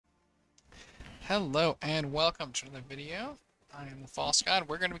Hello and welcome to another video. I am the False God.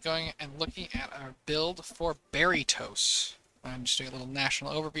 We're going to be going and looking at our build for Berytos. I'm just doing a little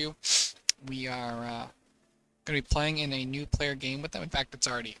national overview. We are going to be playing in a new player game with them. In fact, it's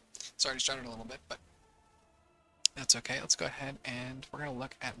already started a little bit, but that's okay. Let's go ahead and we're going to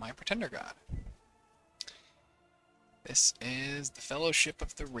look at my Pretender God. This is the Fellowship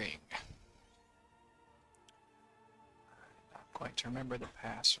of the Ring. I'm not going to remember the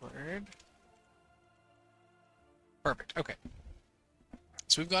password. Perfect. Okay.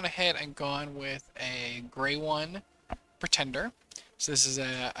 So we've gone ahead and gone with a gray one Pretender. So this is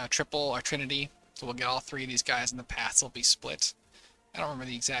a triple or trinity. So we'll get all three of these guys and the paths will be split. I don't remember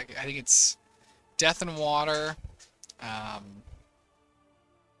the exact. I think it's Death and Water. Oh,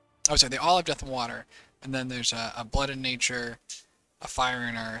 sorry. They all have Death and Water. And then there's a Blood and Nature, a Fire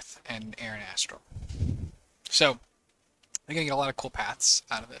and Earth, and Air and Astral. So they're going to get a lot of cool paths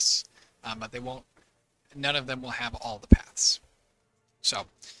out of this. But they won't. None of them will have all the paths. So,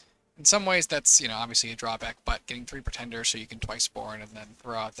 in some ways, that's, obviously a drawback, but getting 3 Pretenders so you can twice spawn and then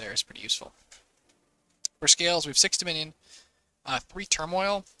throw out there is pretty useful. For scales, we have 6 Dominion, 3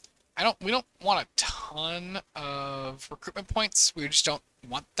 Turmoil. We don't want a ton of recruitment points. We just don't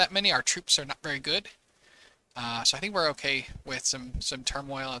want that many. Our troops are not very good. So I think we're okay with some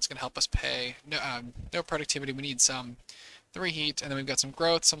Turmoil. It's going to help us pay. No productivity. We need some 3 Heat, and then we've got some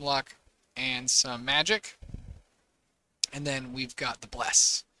Growth, some Luck, and some Magic. And then we've got the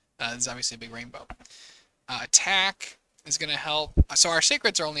Bless. This is obviously a big rainbow. Attack is going to help. So our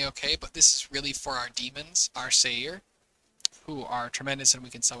Sacreds are only okay, but this is really for our Demons, our Sayer, who are tremendous and we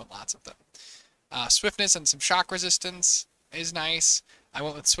can summon lots of them. Swiftness and some Shock Resistance is nice. I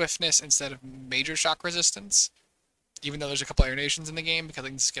went with Swiftness instead of Major Shock Resistance, even though there's a couple Air Nations in the game, because I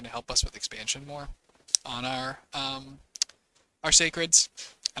think this is going to help us with expansion more on our Sacreds.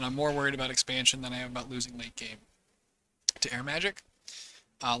 And I'm more worried about expansion than I am about losing late game to Air Magic.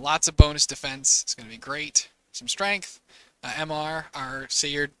 Lots of bonus defense. It's going to be great. Some strength. MR, our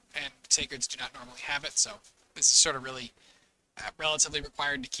Sayer and Sacreds do not normally have it, so this is sort of really relatively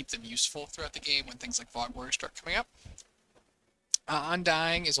required to keep them useful throughout the game when things like Fog Warriors start coming up.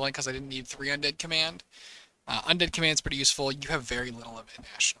 Undying is only because I didn't need 3 Undead Command. Undead Command is pretty useful. You have very little of it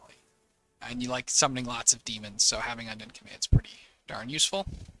nationally. And you like summoning lots of demons, so having Undead Command is pretty darn useful.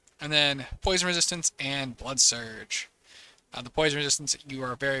 And then Poison Resistance and Blood Surge. The Poison Resistance, you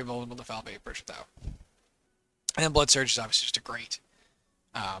are very vulnerable to Foul Vapors without. And then Blood Surge is obviously just a great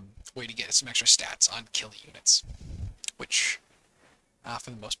way to get some extra stats on kill units, which, for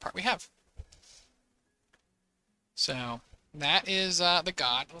the most part, we have. So, that is the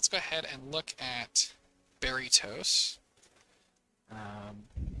God. Let's go ahead and look at Berytos.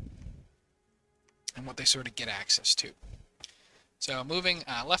 And what they sort of get access to. So moving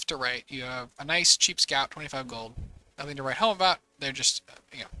left to right, you have a nice cheap scout, 25 gold. Nothing to write home about. They're just,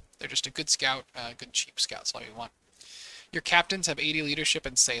 they're just a good scout, good cheap scout. That's all you want. Your captains have 80 leadership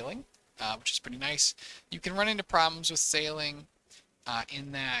and sailing, which is pretty nice. You can run into problems with sailing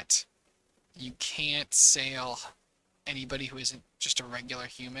in that you can't sail anybody who isn't just a regular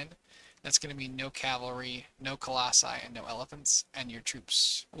human. That's going to mean no cavalry, no colossi, and no elephants, and your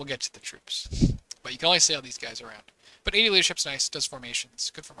troops. We'll get to the troops. But you can only sail these guys around. But 80 leadership's nice, does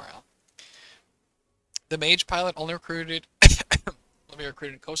formations, good for morale. The mage pilot only recruited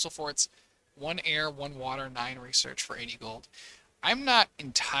coastal forts, 1 air, 1 water, 9 research for 80 gold. I'm not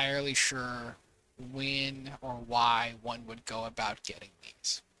entirely sure when or why one would go about getting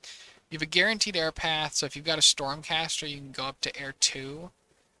these. You have a guaranteed air path, so if you've got a Stormcaster, you can go up to air 2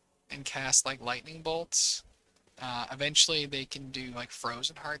 and cast like lightning bolts. Eventually they can do like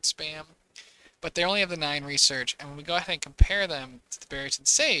Frozen Heart spam. But they only have the 9 research, and when we go ahead and compare them to the Beryton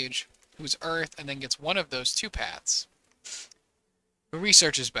Sage, who's Earth and then gets one of those 2 paths, the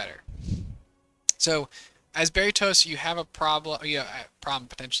research is better. So, as Berytos, you have a problem.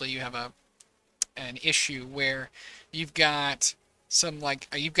 Potentially. You have an issue where you've got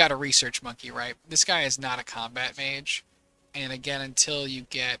you've got a research monkey, right? This guy is not a combat mage, and again, until you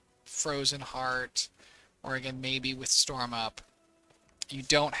get Frozen Heart, or again maybe with Storm Up, you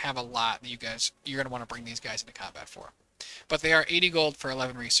don't have a lot that you're going to want to bring these guys into combat for. But they are 80 gold for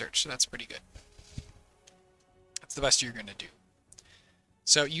 11 research, so that's pretty good. That's the best you're going to do.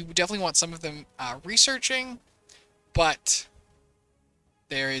 So you definitely want some of them researching, but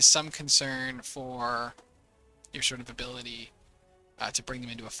there is some concern for your sort of ability to bring them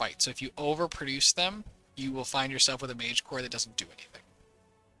into a fight. So if you overproduce them, you will find yourself with a mage core that doesn't do anything.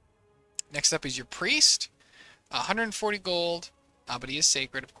 Next up is your priest, 140 gold. But he is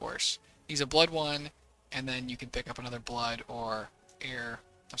sacred, of course. He's a blood 1, and then you can pick up another blood or air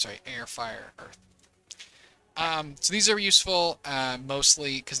I'm sorry, air, fire, earth. So these are useful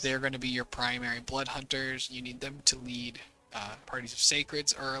mostly because they're going to be your primary blood hunters. You need them to lead parties of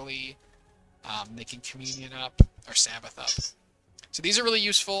sacreds early. They can communion up or Sabbath up. So these are really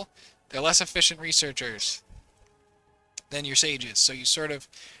useful. They're less efficient researchers than your sages. So you sort of,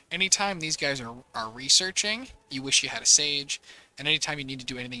 anytime these guys are researching, you wish you had a sage. And anytime you need to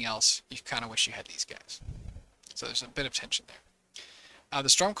do anything else, you kind of wish you had these guys. So there's a bit of tension there. The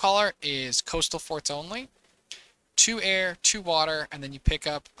Stormcaller is coastal forts only. 2 air, 2 water, and then you pick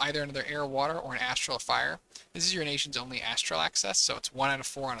up either another air, water, or an astral or fire. This is your nation's only astral access, so it's 1 out of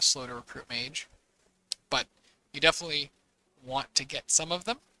 4 on a slow to recruit mage. But you definitely want to get some of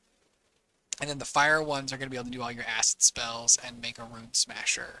them. And then the fire ones are going to be able to do all your acid spells and make a rune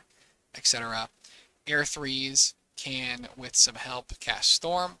smasher, etc. Air 3s can, with some help, cast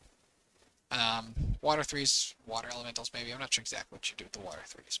storm. Water 3s, water elementals maybe. I'm not sure exactly what you do with the water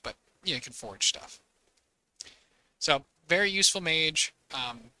 3s, but yeah, you can forge stuff. So, very useful mage.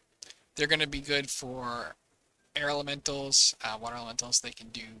 They're going to be good for air elementals, water elementals. They can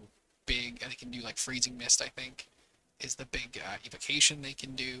do they can do like freezing mist, I think, is the big evocation they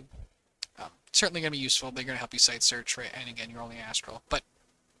can do. Certainly going to be useful. They're going to help you site search, right? And again, you're only astral. But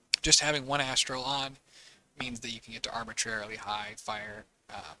just having 1 astral on means that you can get to arbitrarily high fire,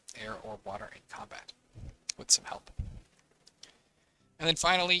 air, or water in combat with some help. And then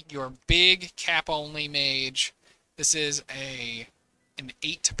finally, your big cap-only mage. This is an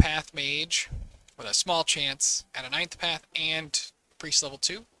 8th path mage with a small chance at a 9th path and priest level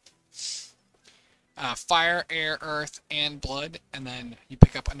 2. Fire, air, earth, and blood, and then you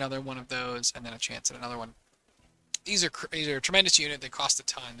pick up another one of those, and then a chance at another one. These are a tremendous unit. They cost a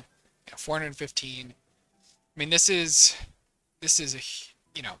ton. 415. I mean, this is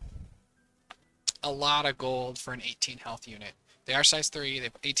a lot of gold for an 18 health unit. They are size 3. They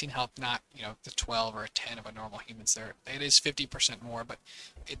have 18 health, not the 12 or a 10 of a normal humans. It is 50% more, but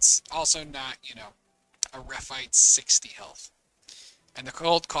it's also not a Rephite 60 health. And the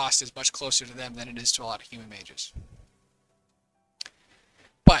gold cost is much closer to them than it is to a lot of human mages.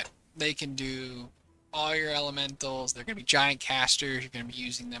 But they can do all your elementals. They're going to be giant casters. You're going to be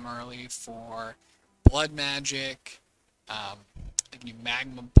using them early for blood magic. They can do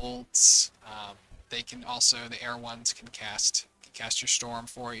magma bolts. They can also, the air ones can cast your storm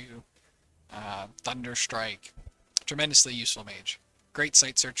for you. Thunder strike. Tremendously useful mage. Great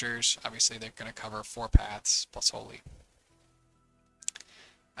site searchers. Obviously, they're going to cover 4 paths plus holy.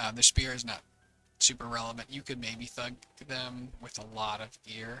 Their spear is not super relevant. You could maybe thug them with a lot of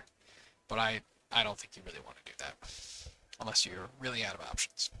gear, but I don't think you really want to do that unless you're really out of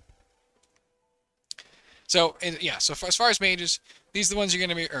options. So yeah, so as far as mages, these are the ones you're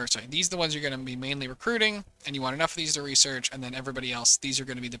going to be, these are the ones you're going to be mainly recruiting, and you want enough of these to research, and then everybody else, these are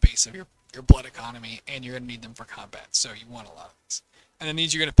going to be the base of your blood economy, and you're going to need them for combat. So you want a lot of these. And then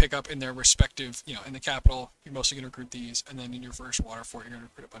these you're going to pick up in their respective, in the capital, you're mostly going to recruit these, and then in your first water fort, you're going to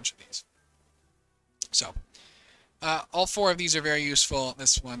recruit a bunch of these. So, all 4 of these are very useful.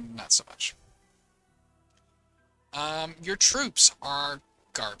 This one, not so much. Your troops are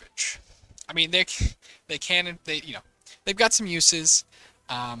garbage. I mean, they've got some uses,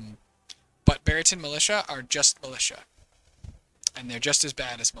 but Beryton militia are just militia, and they're just as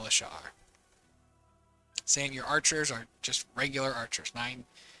bad as militia are. Saying your archers are just regular archers. 9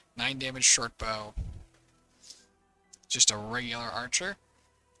 damage short bow. Just a regular archer.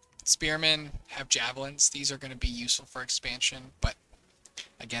 Spearmen have javelins. These are going to be useful for expansion, but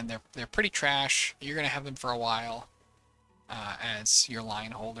again, they're pretty trash. You're going to have them for a while as your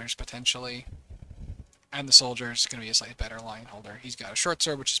line holders potentially. And the soldier is going to be a slightly better line holder. He's got a short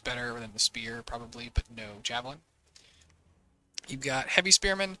sword, which is better than the spear probably, but no javelin. You've got heavy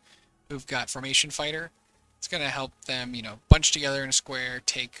spearmen who've got formation fighter. It's going to help them, bunch together in a square,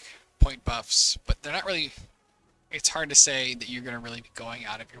 take point buffs, but they're not really, it's hard to say that you're going to really be going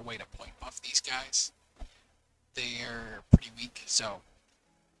out of your way to point buff these guys. They're pretty weak, so,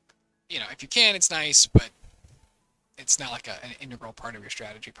 if you can, it's nice, but it's not like an integral part of your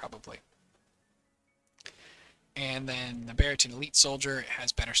strategy, probably. And then the Beryton Elite Soldier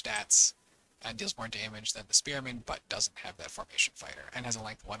has better stats, deals more damage than the Spearman, but doesn't have that formation fighter, and has a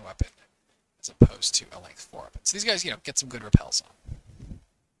length 1 weapon, as opposed to a length 4 weapon. So these guys, get some good repels on.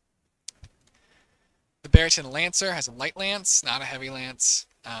 The Beryton Lancer has a light lance, not a heavy lance,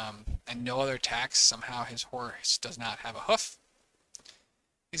 and no other attacks. Somehow his horse does not have a hoof.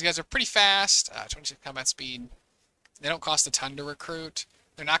 These guys are pretty fast, 26 combat speed. They don't cost a ton to recruit.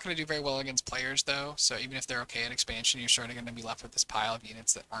 They're not going to do very well against players, though, so even if they're okay at expansion, you're sort of going to be left with this pile of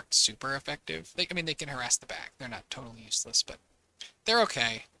units that aren't super effective. They can harass the back. They're not totally useless, but They're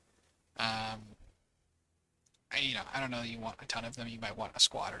okay. I don't know that you want a ton of them. You might want a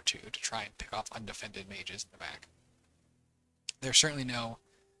squad or two to try and pick off undefended mages in the back. There's certainly no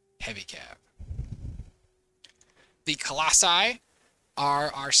heavy cav. The Colossi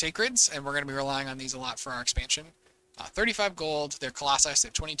are our sacreds, and we're going to be relying on these a lot for our expansion. 35 gold. They're Colossi, so they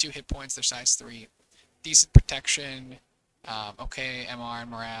have 22 hit points. They're size 3. Decent protection. Okay, MR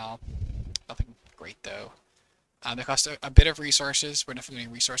and morale. Nothing great, though. They cost a bit of resources. We're definitely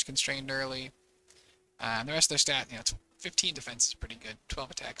getting resource constrained early. And the rest of their stat, 15 defense is pretty good.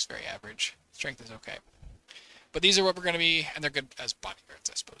 12 attacks, very average. Strength is okay. But these are what we're going to be, and they're good as bodyguards,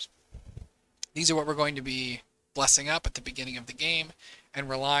 I suppose. These are what we're going to be blessing up at the beginning of the game and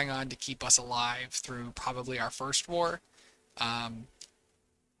relying on to keep us alive through probably our first war.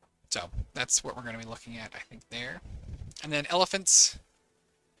 So that's what we're going to be looking at, I think, there. And then elephants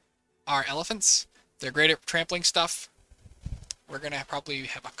are elephants. They're great at trampling stuff. We're going to probably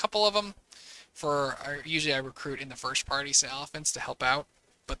have a couple of them. Usually I recruit in the first party some elephants to help out,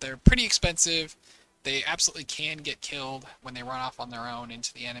 but they're pretty expensive. They absolutely can get killed when they run off on their own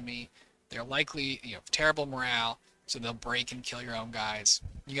into the enemy. They're likely, terrible morale, so they'll break and kill your own guys.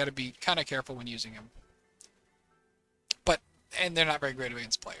 You got to be kind of careful when using them. And they're not very great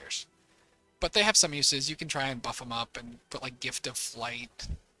against players. But they have some uses. You can try and buff them up and put like Gift of Flight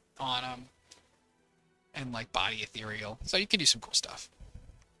on them. And like Body Ethereal. So you can do some cool stuff.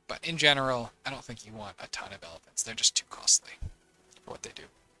 But in general, I don't think you want a ton of elephants. They're just too costly for what they do.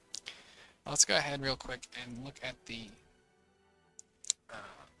 Let's go ahead real quick and look at the...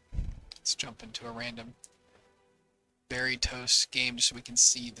 let's jump into a random Berytos game just so we can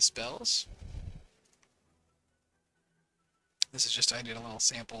see the spells. This is just, I did a little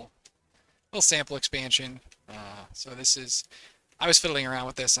sample expansion. So this is, I was fiddling around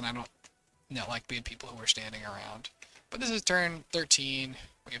with this and I don't like being people who are standing around. But this is turn 13.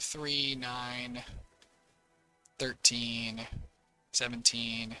 We have 3, 9, 13,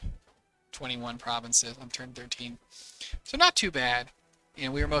 17, 21 provinces on turn 13. So not too bad. We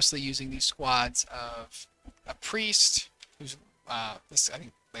were mostly using these squads of a priest who's, I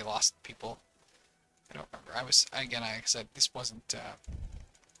think they lost people. I don't remember. Like I said, this wasn't,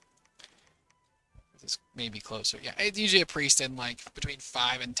 this may be closer. Yeah, it's usually a priest in like between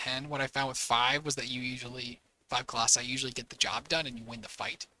 5 and 10. What I found with 5 was that 5 Colossi usually get the job done and you win the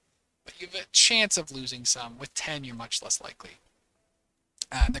fight. But you have a chance of losing some. With 10, you're much less likely.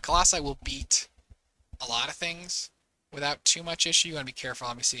 The Colossi will beat a lot of things without too much issue. You want to be careful,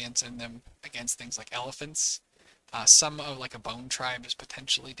 obviously, and send them against things like elephants. Some of like a bone tribe is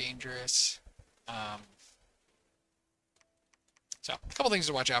potentially dangerous. So a couple things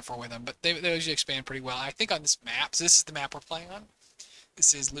to watch out for with them, but they usually expand pretty well. I think on this map, so this is the map we're playing on.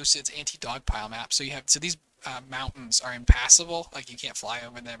 This is Lucid's anti-dogpile map. So these mountains are impassable, like you can't fly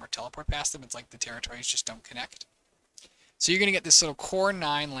over them or teleport past them. It's like the territories just don't connect. So you're gonna get this little core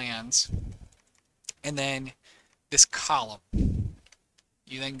 9 lands, and then this column.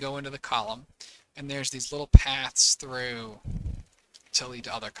 You then go into the column, and there's these little paths through to lead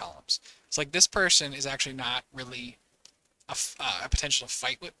to other columns. It's like this person is actually not really a potential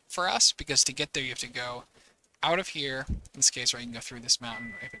fight for us, because to get there you have to go out of here, in this case, right, you can go through this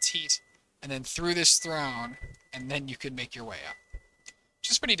mountain if it's heat, and then through this throne, and then you could make your way up.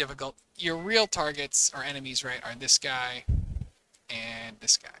 Which is pretty difficult. Your real targets or enemies, right, are this guy and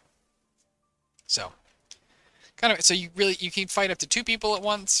this guy. So you can fight up to 2 people at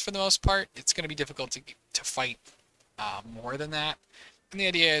once for the most part. It's going to be difficult to fight more than that. And the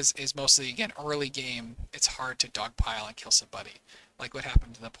idea is mostly, again, early game, it's hard to dogpile and kill somebody, like what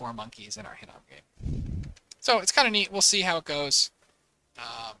happened to the poor monkeys in our hit-on game. So it's kind of neat. We'll see how it goes.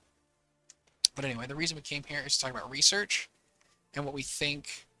 But anyway, the reason we came here is to talk about research and what we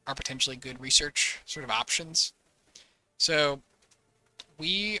think are potentially good research sort of options. So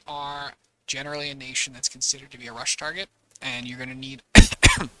we are generally a nation that's considered to be a rush target, and you're going to need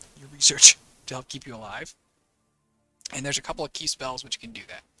your research to help keep you alive. And there's a couple of key spells which can do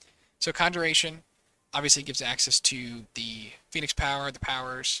that. So Conjuration obviously gives access to the Phoenix Power, the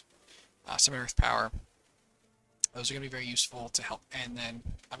Powers, Summon Earth Power. Those are going to be very useful to help. And then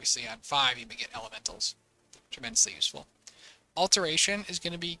obviously on 5 you may get Elementals. Tremendously useful. Alteration is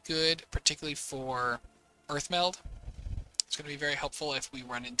going to be good, particularly for Earth Meld. It's going to be very helpful if we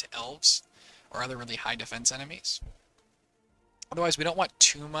run into Elves or other really high defense enemies. Otherwise, we don't want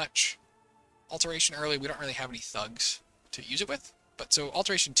too much Alteration early. We don't really have any thugs to use it with. But so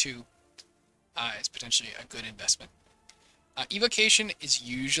Alteration 2 is potentially a good investment. Evocation is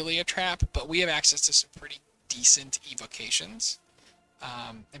usually a trap, but we have access to some pretty decent evocations.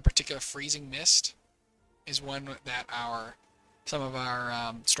 In particular, Freezing Mist is one that our some of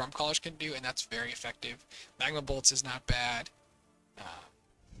our storm callers can do, and that's very effective. Magma bolts is not bad.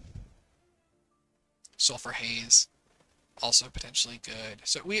 Sulfur haze, also potentially good.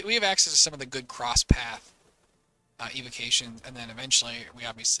 So we have access to some of the good cross path evocations, and then eventually we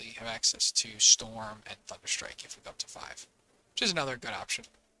obviously have access to Storm and Thunderstrike if we go up to 5, which is another good option.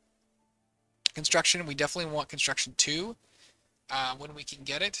 Construction, we definitely want Construction 2 when we can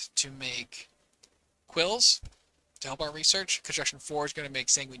get it to make quills to help our research. Construction 4 is going to make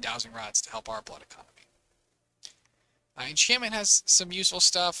Sanguine Dowsing Rods to help our blood economy. Enchantment has some useful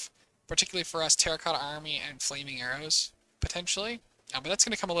stuff, particularly for us, Terracotta Army and Flaming Arrows, potentially. But that's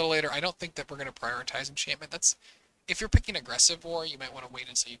going to come a little later. I don't think that we're going to prioritize enchantment. That's if you're picking aggressive war, you might want to wait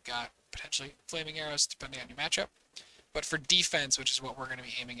until you've got potentially Flaming Arrows, depending on your matchup. But for defense, which is what we're going to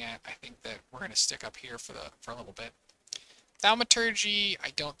be aiming at, I think that we're going to stick up here for a little bit. Thaumaturgy, I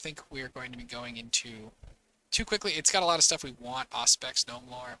don't think we're going to be going into too quickly. It's got a lot of stuff we want: Auspex, Gnome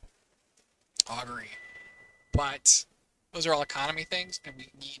Lore, Augury. But those are all economy things, and we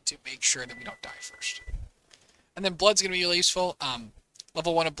need to make sure that we don't die first. And then Blood's going to be really useful.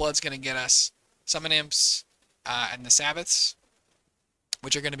 Level 1 of Blood's going to get us Summon Imps and the Sabbaths,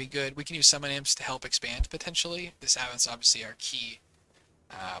 which are going to be good. We can use Summon Imps to help expand, potentially. The Sabbaths obviously are key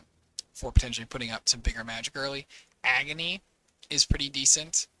for potentially putting up some bigger magic early. Agony is pretty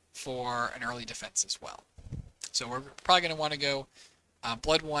decent for an early defense as well. So we're probably going to want to go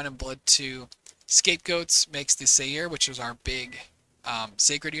Blood 1 and Blood 2. Scapegoats makes the Seir, which is our big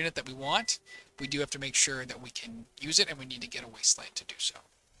sacred unit that we want. We do have to make sure that we can use it, and we need to get a Wasteland to do so.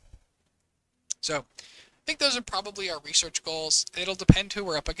 So I think those are probably our research goals. It'll depend who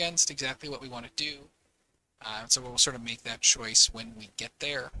we're up against, exactly what we want to do. So we'll sort of make that choice when we get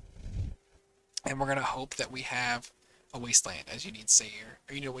there. And we're going to hope that we have a Wasteland, as you need Seir,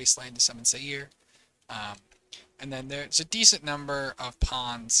 or you need a Wasteland to summon Seir. And then there's a decent number of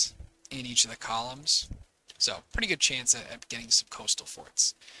pawns in each of the columns, so pretty good chance at getting some coastal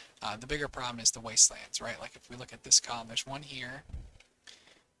forts. The bigger problem is the wastelands, right? Like if we look at this column, there's one here.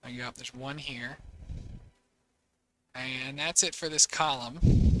 There you go. There's one here, and that's it for this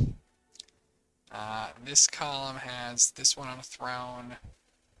column. This column has this one on a throne,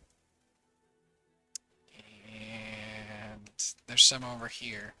 and there's some over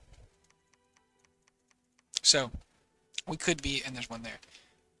here. So we could be, and there's one there.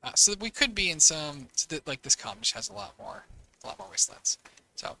 So we could be in some, like this column just has a lot more wastelands.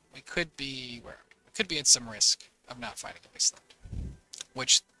 So we could be at some risk of not finding a wasteland.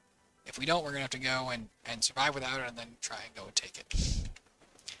 Which, if we don't, we're gonna have to go and survive without it, and then try and go and take it.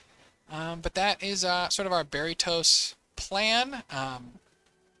 But that is sort of our Berytos plan.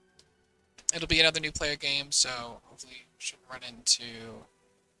 It'll be another new player game, so hopefully shouldn't run into.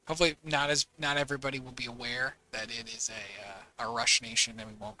 Hopefully not everybody will be aware that it is a rush nation and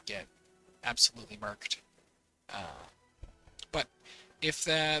we won't get absolutely murked. But if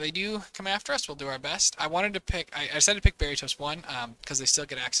they do come after us, we'll do our best. I wanted to pick. I decided to pick Berytos 1 because they still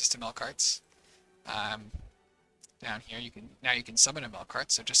get access to Melkarts. Down here you can summon a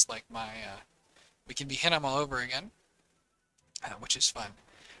Melkart. So just like we can be Hinnom all over again, which is fun.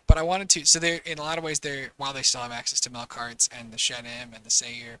 But I wanted to, so they're, in a lot of ways, while they still have access to Melkarts and the Shedim and the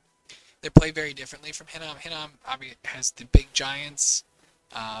Seir, they play very differently from Hinnom. Hinnom obviously has the big giants.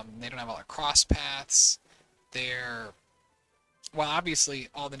 They don't have all the cross paths. Well, obviously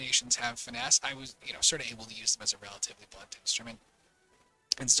all the nations have finesse. I was, sort of able to use them as a relatively blunt instrument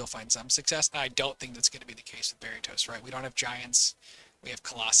and still find some success. I don't think that's going to be the case with Berytos, right? We don't have giants. We have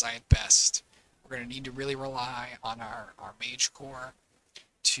colossi at best. We're going to need to really rely on our mage core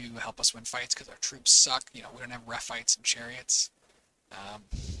to help us win fights because our troops suck. We don't have ref fights and chariots.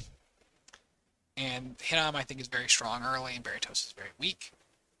 And Hinnom, I think, is very strong early, and Berytos is very weak.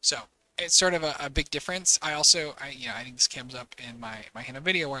 So it's sort of a big difference. I think this comes up in my Hinnom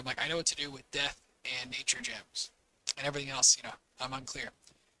video where I'm like, I know what to do with death and nature gems, and everything else, I'm unclear.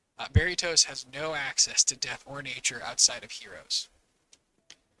 Berytos has no access to death or nature outside of heroes.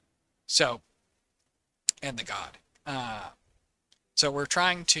 So, and the god. So we're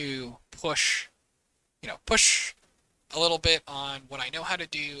trying to push a little bit on what I know how to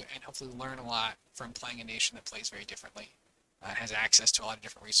do and hopefully learn a lot from playing a nation that plays very differently. Has access to a lot of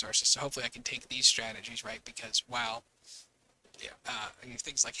different resources. So hopefully I can take these strategies, right? Because while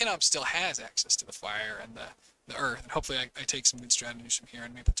things like Hinnom still has access to the fire and the earth, and hopefully I take some good strategies from here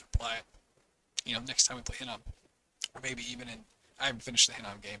and maybe to apply it, next time we play Hinnom. Or maybe even I haven't finished the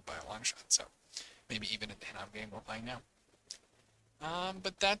Hinnom game by a long shot, so maybe even in the Hinnom game we're playing now.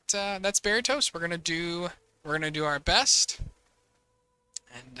 But that's Berytos. We're gonna do our best,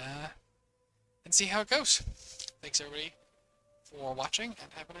 and see how it goes. Thanks everybody for watching,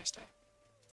 and have a nice day.